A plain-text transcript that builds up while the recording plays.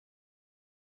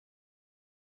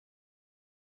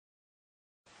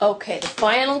Okay, the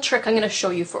final trick I'm going to show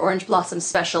you for Orange Blossom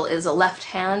Special is a left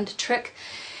hand trick,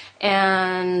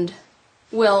 and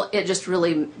well, it just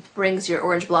really brings your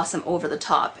Orange Blossom over the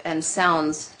top and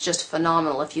sounds just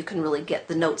phenomenal if you can really get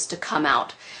the notes to come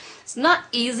out. It's not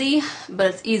easy, but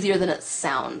it's easier than it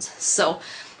sounds. So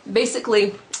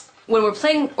basically, when we're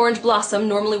playing Orange Blossom,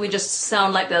 normally we just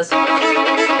sound like this.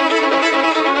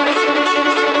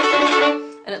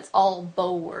 And it's all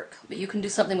bow work, but you can do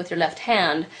something with your left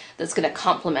hand that's going to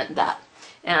complement that.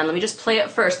 And let me just play it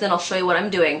first, then I'll show you what I'm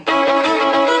doing.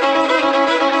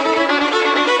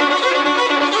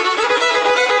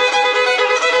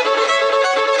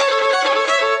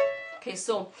 Okay,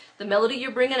 so the melody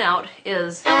you're bringing out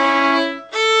is...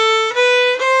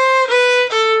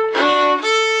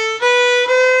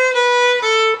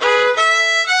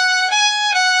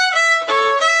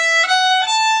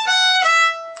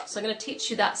 So I'm going to teach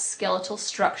you that skeletal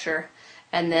structure,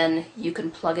 and then you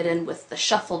can plug it in with the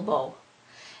shuffle bow,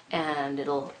 and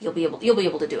you'll be able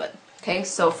to do it. Okay,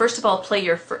 so first of all, play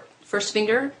your first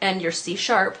finger and your C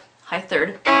sharp, high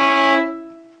third.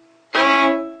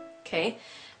 Okay,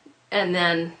 and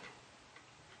then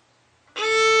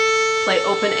play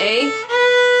open A,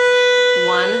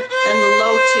 1, and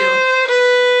low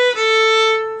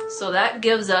 2. So that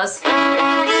gives us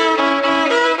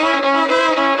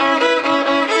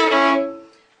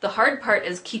the hard part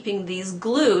is keeping these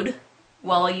glued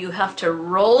while you have to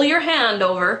roll your hand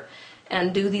over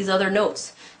and do these other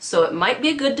notes. So it might be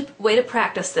a good way to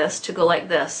practice this, to go like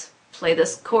this. Play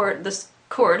this chord,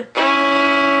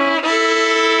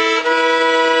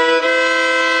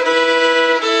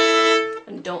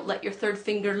 and don't let your third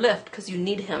finger lift because you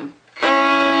need him.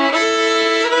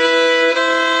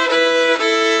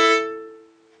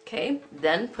 Okay,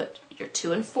 then put your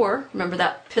 2 and 4. Remember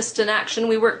that piston action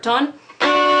we worked on?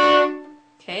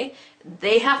 Okay,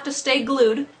 they have to stay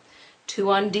glued. 2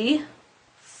 on D,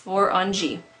 4 on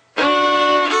G.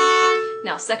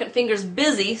 Now, second finger's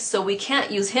busy, so we can't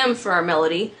use him for our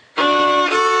melody.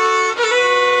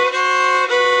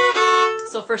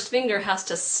 So first finger has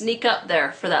to sneak up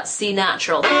there for that C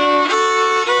natural.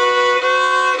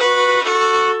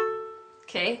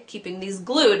 Okay, keeping these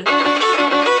glued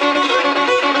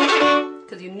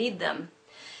because you need them.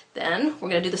 Then we're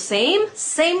going to do the same,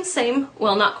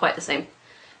 well, not quite the same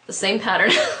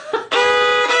pattern.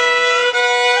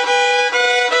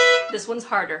 This one's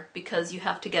harder because you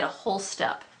have to get a whole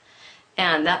step,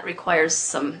 and that requires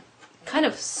some kind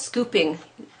of scooping.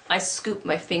 I scoop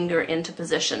my finger into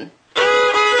position.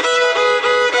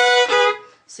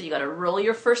 So you got to roll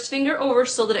your first finger over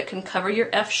so that it can cover your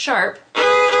F sharp.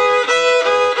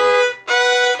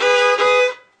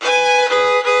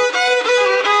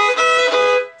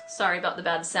 Sorry about the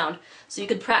bad sound. So you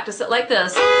could practice it like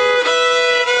this.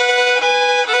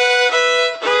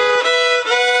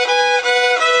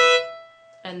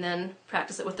 And then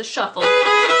practice it with the shuffle.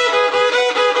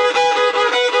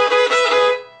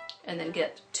 And then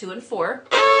get 2 and 4.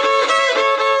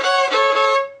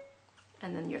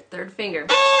 And then your third finger.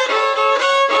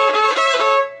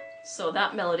 So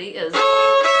that melody is...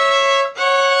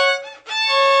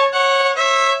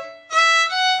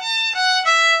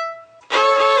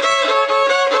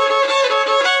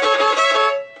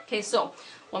 Okay, so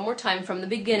one more time from the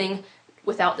beginning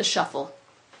without the shuffle.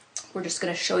 We're just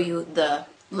going to show you the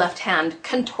left hand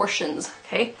contortions,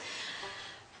 okay?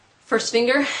 First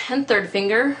finger and third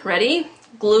finger, ready?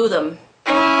 Glue them.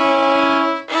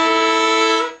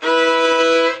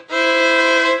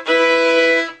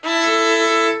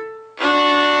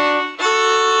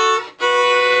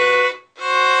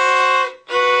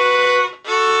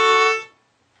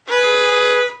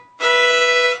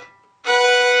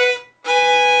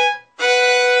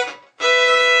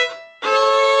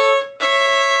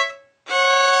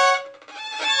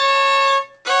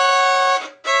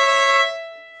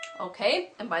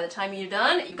 Okay, and by the time you're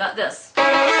done, you got this.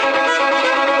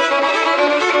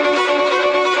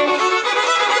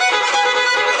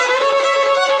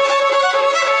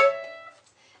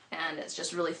 And it's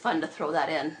just really fun to throw that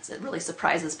in. It really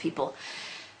surprises people.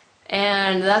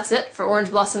 And that's it for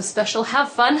Orange Blossom Special.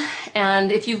 Have fun,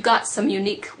 and if you've got some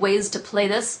unique ways to play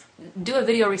this, do a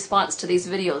video response to these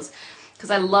videos, because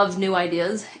I love new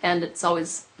ideas, and it's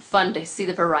always fun to see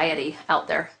the variety out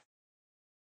there.